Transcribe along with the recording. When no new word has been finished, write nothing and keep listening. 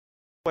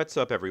What's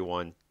up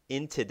everyone?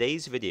 In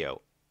today's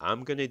video,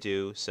 I'm going to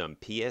do some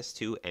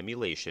PS2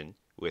 emulation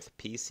with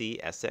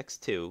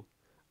PCSX2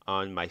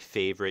 on my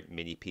favorite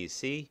mini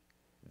PC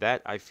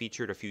that I've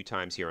featured a few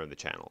times here on the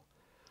channel.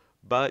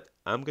 But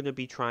I'm going to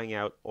be trying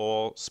out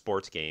all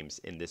sports games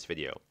in this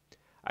video.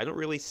 I don't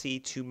really see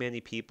too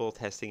many people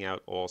testing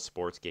out all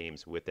sports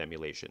games with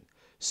emulation.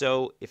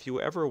 So if you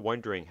were ever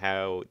wondering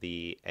how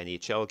the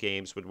NHL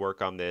games would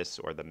work on this,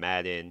 or the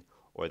Madden,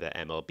 or the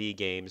MLB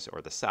games,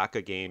 or the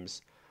soccer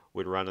games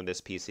would run on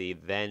this PC,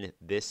 then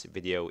this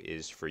video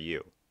is for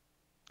you.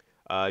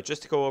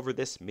 Just to go over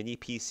this mini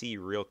PC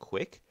real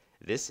quick,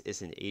 this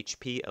is an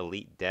HP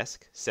Elite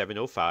Desk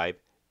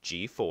 705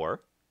 G4.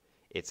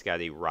 It's got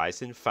a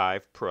Ryzen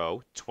 5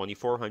 Pro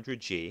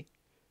 2400G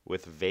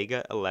with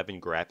Vega 11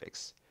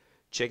 graphics.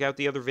 Check out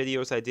the other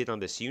videos I did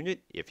on this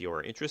unit if you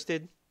are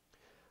interested.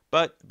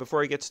 But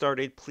before I get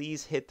started,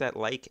 please hit that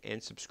like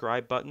and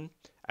subscribe button.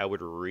 I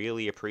would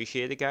really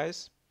appreciate it,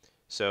 guys.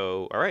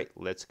 So, alright,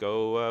 let's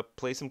go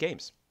play some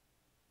games.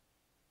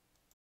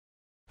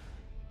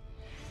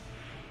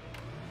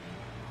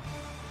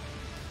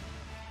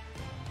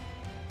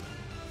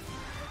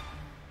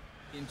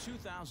 In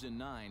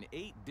 2009,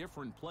 8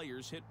 different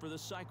players hit for the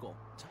cycle.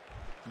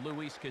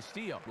 Luis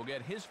Castillo will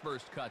get his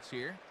first cuts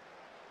here.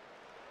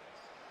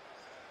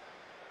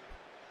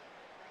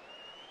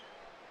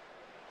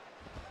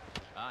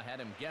 I had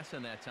him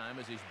guessing that time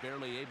as he's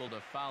barely able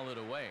to foul it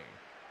away.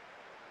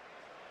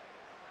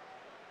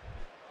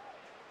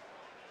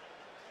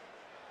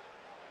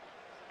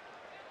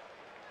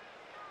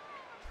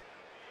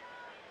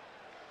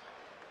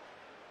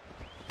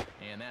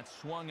 And that's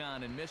swung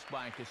on and missed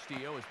by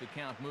Castillo as the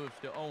count moves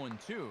to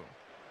 0-2.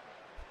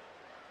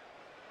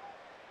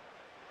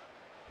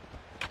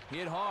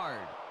 Hit hard.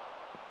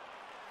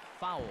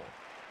 Foul.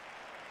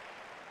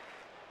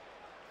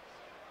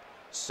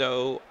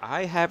 So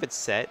I have it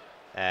set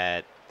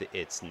at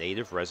its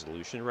native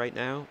resolution right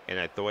now, and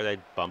I thought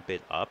I'd bump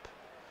it up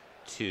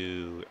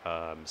to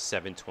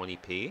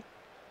 720p.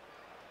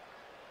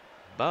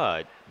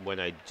 But when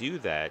I do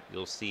that,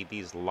 you'll see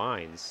these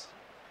lines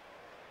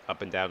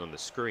up and down on the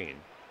screen.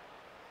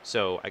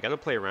 So I gotta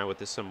play around with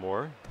this some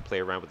more, play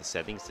around with the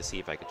settings to see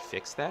if I could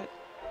fix that.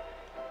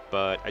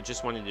 But I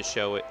just wanted to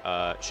show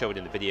it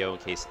in the video in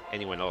case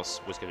anyone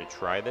else was gonna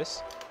try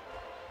this.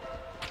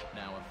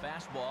 Now a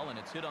fastball, and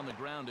it's hit on the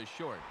ground is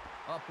short.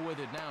 Up with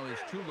it now is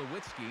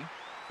Tulowitzki.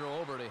 Throw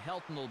over to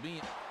Helton will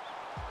be.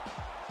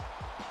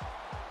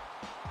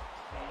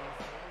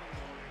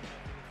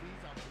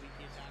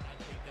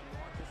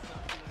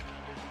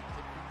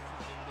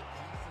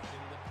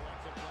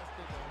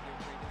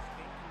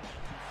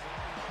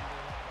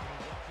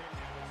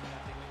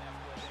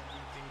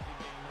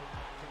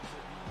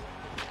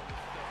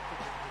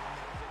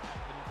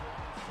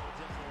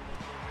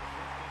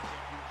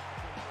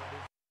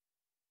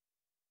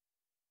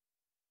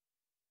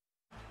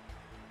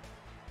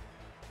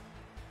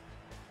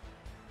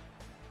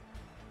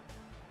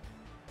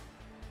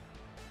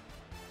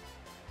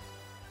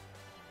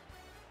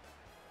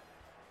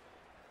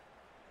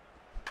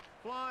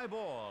 Fly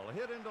ball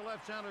hit into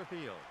left center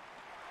field.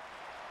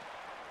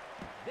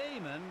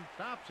 Damon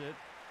stops it.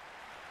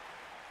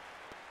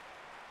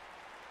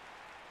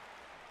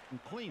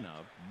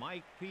 Cleanup,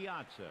 Mike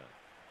Piazza.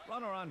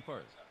 Runner on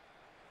first.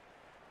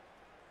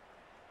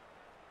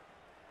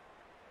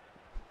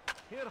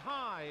 Hit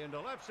high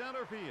into left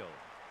center field.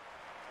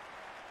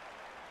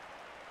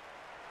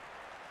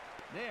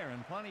 There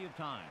in plenty of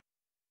time.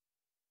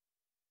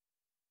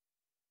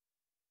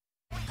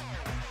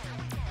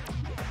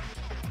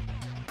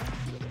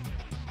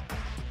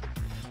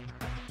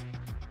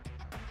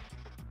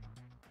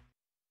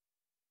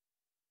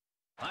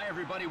 Hi,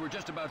 everybody. We're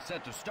just about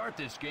set to start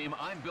this game.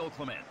 I'm Bill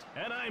Clement.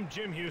 And I'm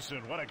Jim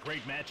Houston. What a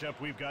great matchup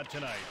we've got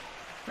tonight.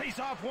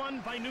 Face-off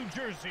won by New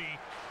Jersey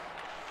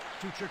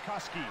to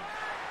Cherkasky.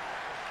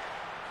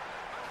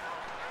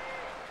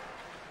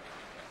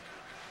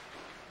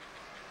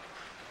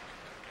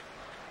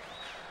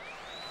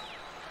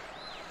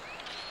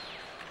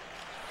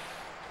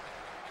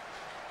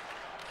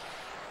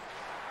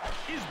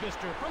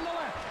 Isbister from the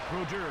left.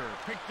 Brodeur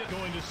picked it.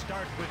 Going to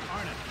start with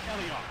Arnott,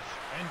 Elias,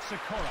 and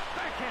Sikora.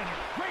 Backhander.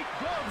 Great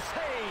glove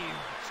save.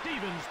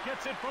 Stevens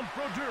gets it from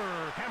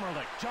Brodeur.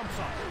 Hammerlick jumps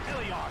on.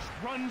 Elias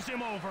runs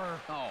him over.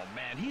 Oh,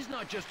 man, he's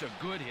not just a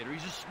good hitter.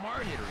 He's a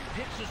smart hitter.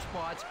 He picks his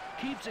spots,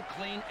 keeps it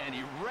clean, and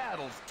he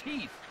rattles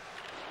teeth.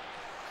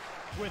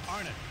 With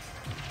Arnott.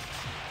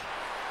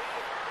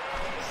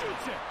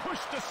 Shoots it.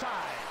 Pushed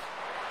aside.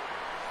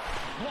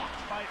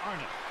 Blocked by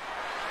Arnott.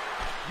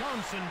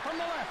 Johnson from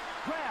the left.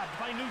 Grabbed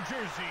by New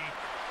Jersey.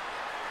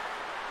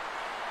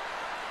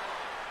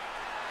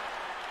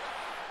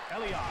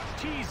 Elias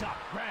tees up.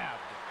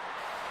 Grabbed.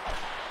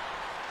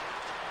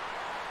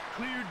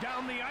 Cleared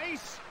down the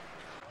ice.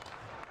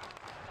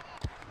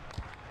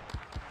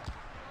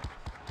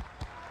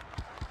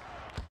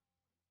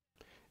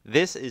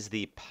 This is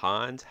the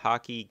pond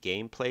hockey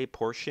gameplay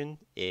portion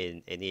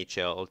in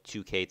NHL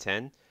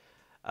 2K10.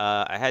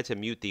 I had to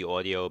mute the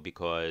audio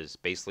because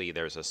basically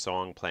there's a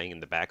song playing in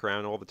the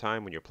background all the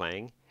time when you're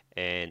playing,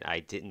 and I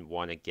didn't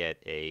want to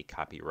get a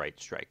copyright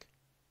strike.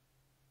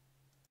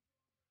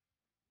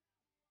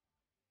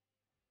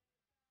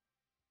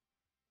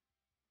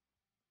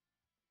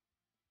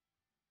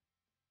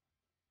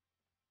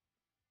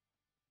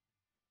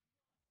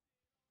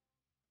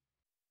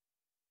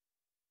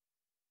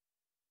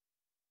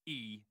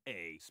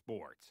 EA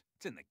Sports.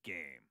 It's in the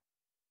game.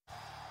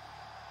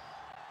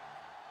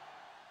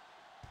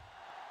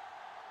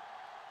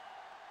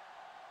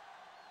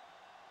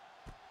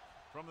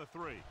 From the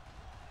 3.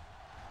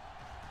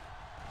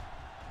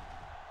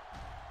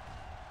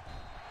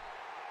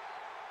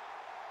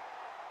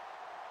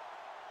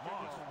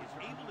 Moss is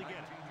able to get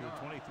it to the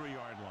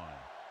 23-yard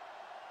line.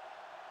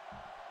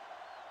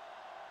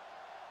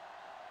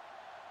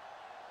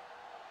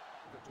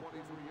 The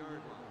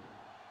 23-yard line.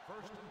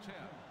 First and 10.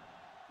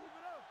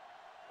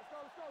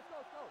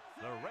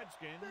 The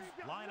Redskins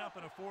line up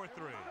in a 4-3.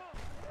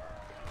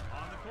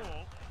 On the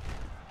pull,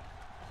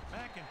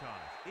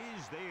 McIntosh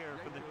is there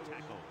for the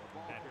tackle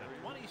at the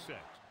 26.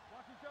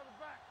 Watch each other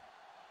back.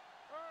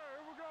 Here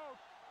we go.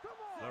 Come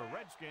on. The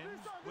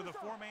Redskins with a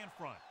 4-man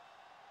front.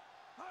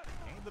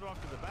 Hand it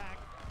off to the back.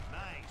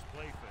 Nice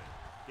play fake.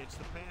 Gets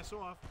the pass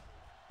off.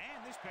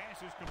 And this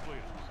pass is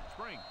completed.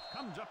 Springs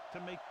comes up to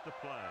make the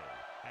play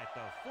at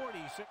the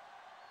 46. Hey,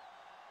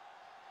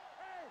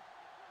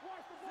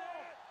 watch the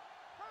ball.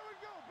 Here we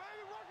go,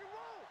 baby. Rock and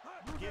roll.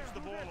 Gives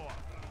the ball off.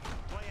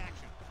 Play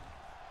action.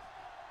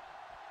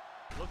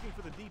 Looking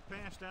for the deep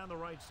pass down the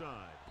right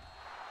side.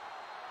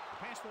 The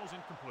pass ball's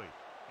incomplete.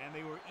 And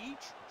they were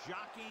each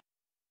jockeying.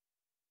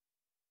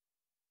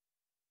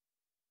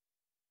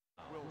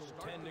 Will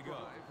start 10 to go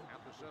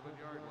at the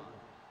 7-yard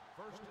line.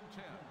 First and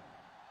 10.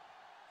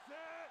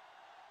 Set.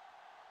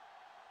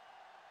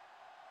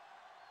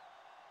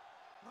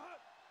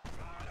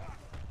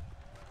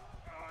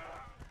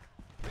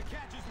 The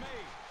catch is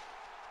made.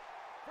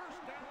 First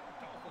down,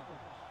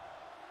 Dolphins.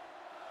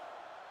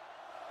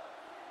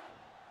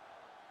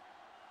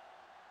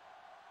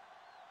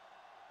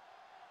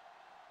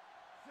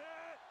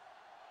 Set.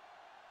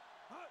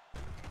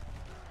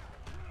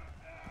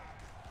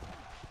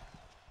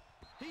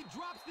 He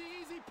drops the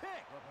easy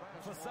pick.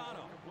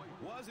 Fasano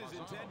was his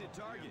intended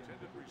target.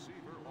 Intended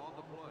receiver on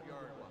the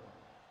yard line.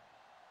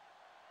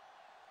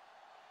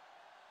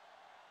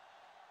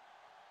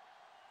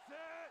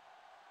 Set.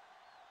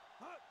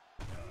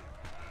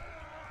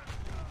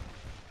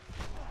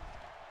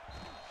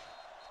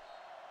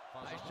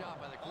 Nice job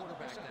by the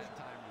quarterback that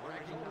time,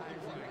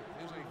 recognizing the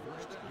physical,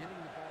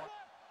 getting the ball.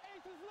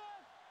 Aces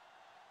left.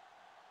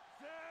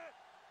 Set.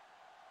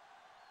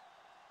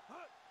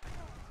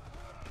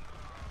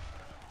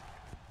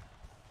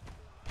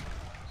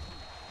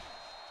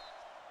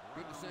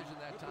 Good decision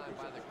that time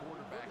by the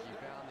quarterback. He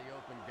found the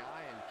open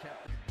guy and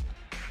kept it.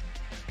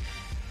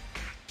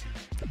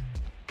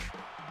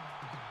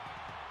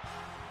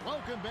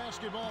 Welcome,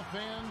 basketball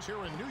fans,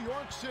 here in New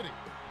York City.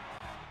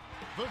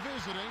 The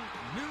visiting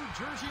New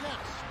Jersey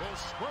Nets will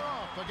square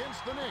off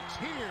against the Knicks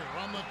here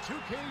on the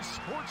 2K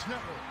Sports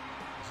Network.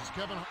 This is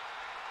Kevin.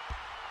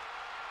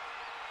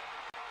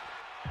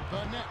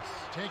 The Nets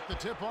take the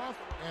tip-off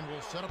and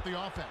will set up the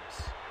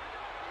offense.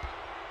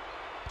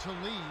 To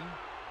Lee.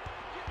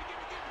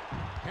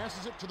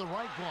 Passes it to the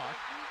right block.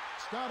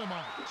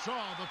 Stoudemire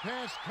saw the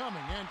pass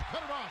coming and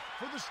cut it off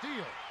for the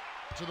steal.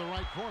 To the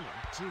right corner,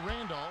 to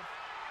Randolph.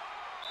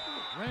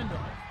 Randolph.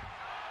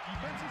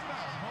 Defensive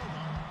foul. Hold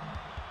on.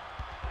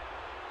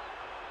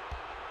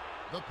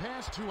 The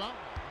pass to Outlaw.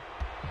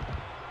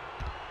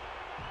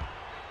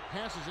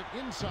 Passes it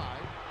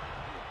inside.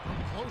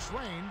 From close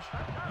range.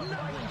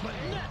 Nothing but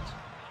net.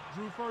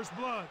 Drew first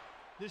blood.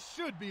 This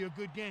should be a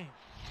good game.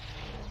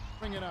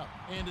 Bring it up,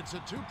 and it's a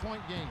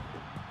 2-point game.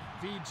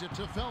 Feeds it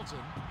to Felton.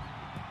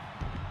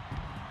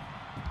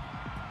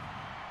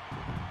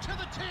 To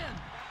the 10.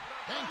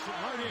 Banks it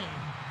right in.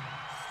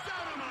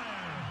 Stoudemire.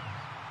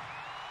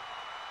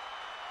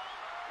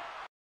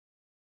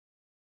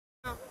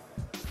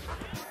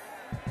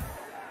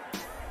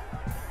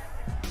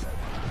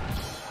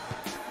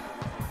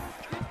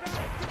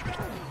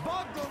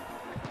 Bugged him.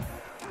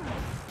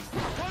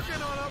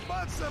 Working on a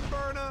Bunsen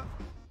burner.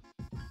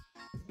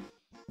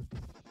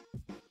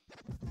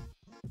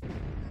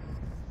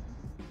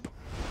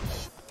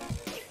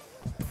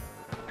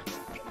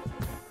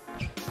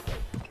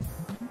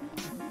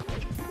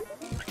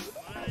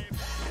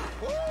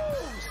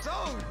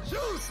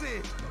 Juicy!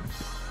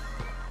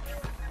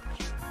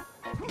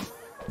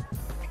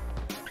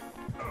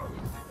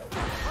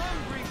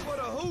 Hungry for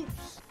the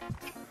hoops!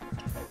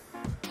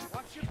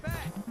 Watch your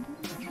back!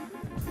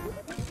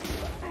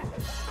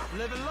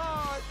 Living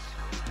large!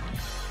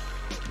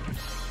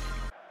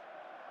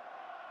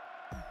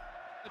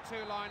 The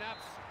two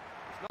lineups.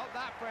 It's not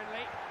that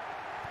friendly.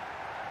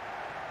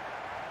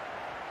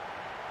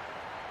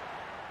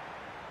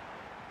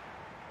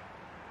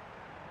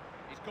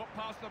 He's got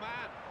past the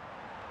man.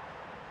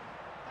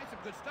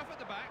 Some good stuff at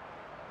the back.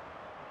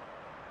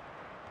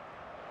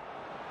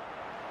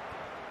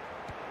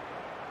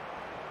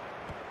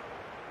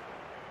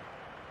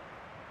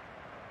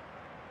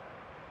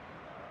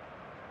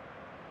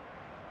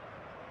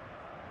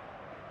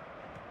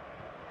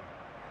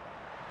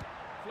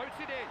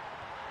 Puts it in.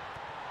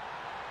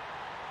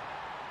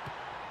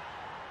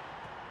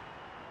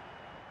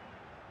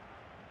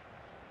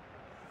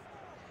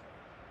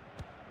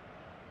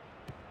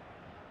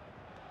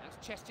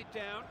 Let's chest it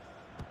down.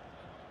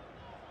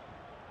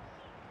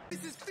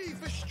 This is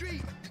FIFA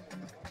Street.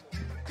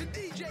 The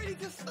DJ ready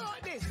to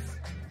start this.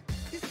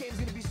 This game's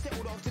gonna be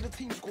settled after the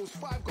team scores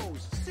 5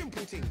 goals.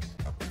 Simple things.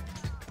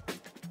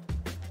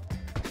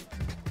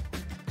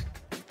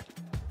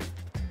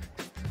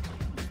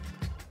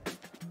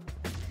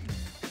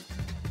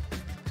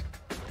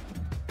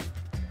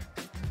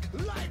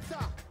 Lights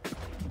up.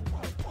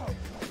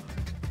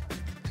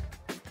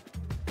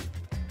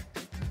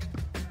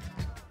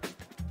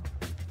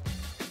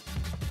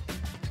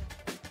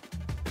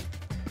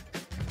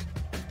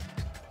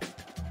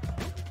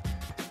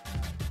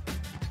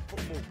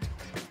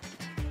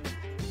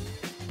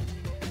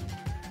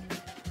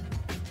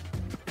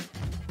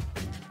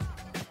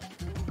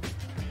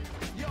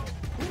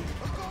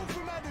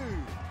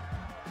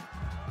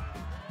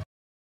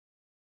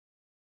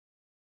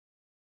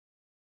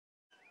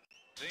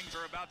 Things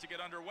are about to get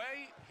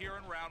underway here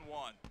in round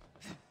 1.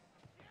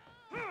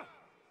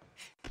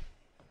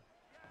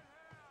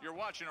 You're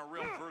watching a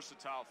real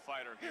versatile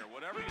fighter here.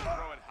 Whatever you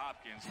throw at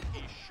Hopkins,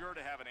 he's sure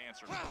to have an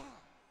answer for it.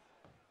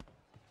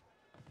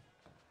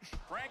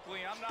 Frankly,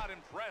 I'm not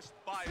impressed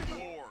by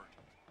Ward.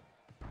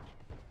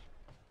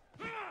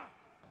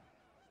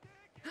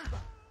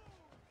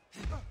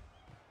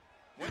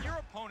 When your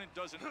opponent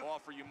doesn't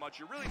offer you much,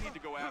 you really need to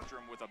go after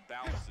him with a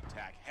balanced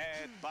attack.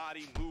 Head,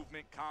 body,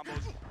 movement,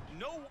 combos.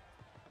 No.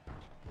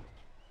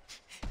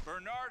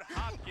 Bernard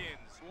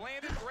Hopkins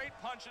landed great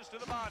punches to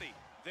the body.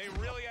 They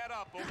really add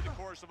up over the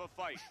course of a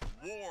fight.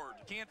 Ward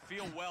can't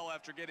feel well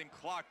after getting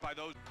clocked by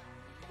those.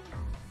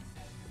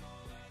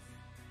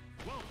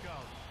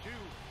 Welcome to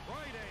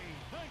Friday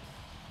Night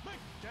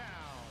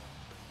SmackDown.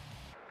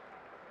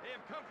 They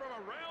have come from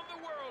around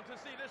the world to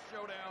see this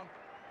showdown.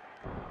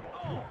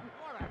 Oh,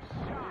 what a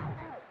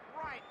shot.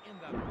 Right in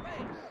the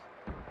face.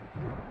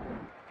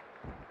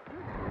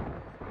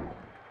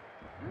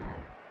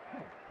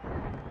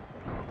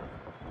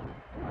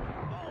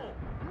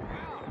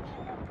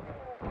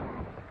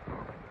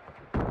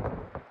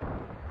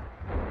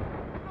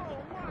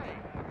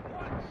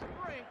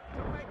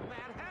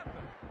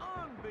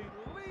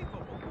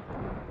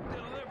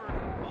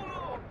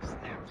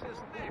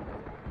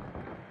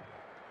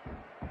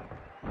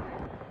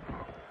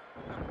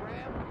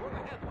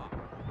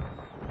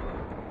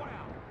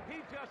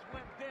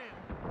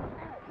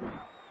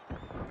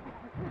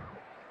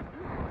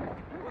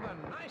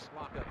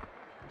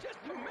 Just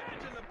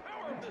imagine the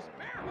power of this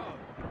bear hug.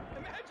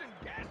 Imagine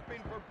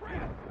gasping for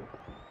breath.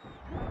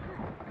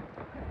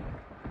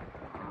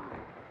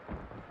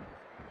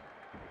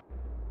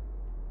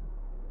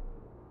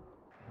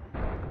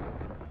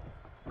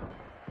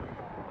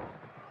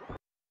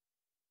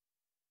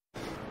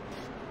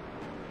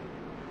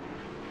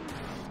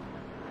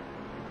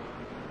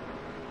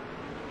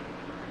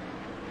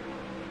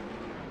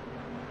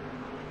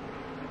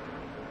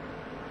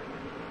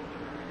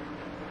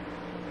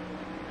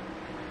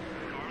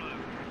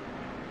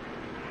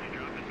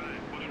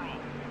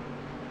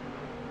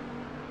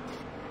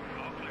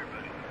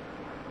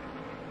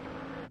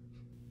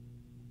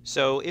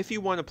 So if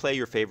you want to play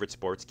your favorite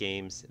sports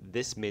games,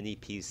 this mini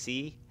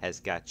PC has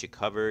got you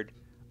covered.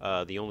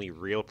 The only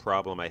real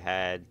problem I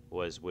had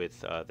was with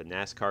the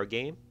NASCAR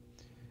game.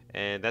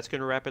 And that's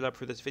going to wrap it up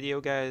for this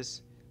video,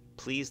 guys.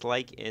 Please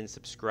like and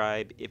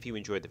subscribe if you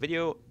enjoyed the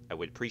video. I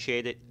would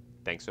appreciate it.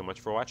 Thanks so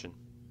much for watching.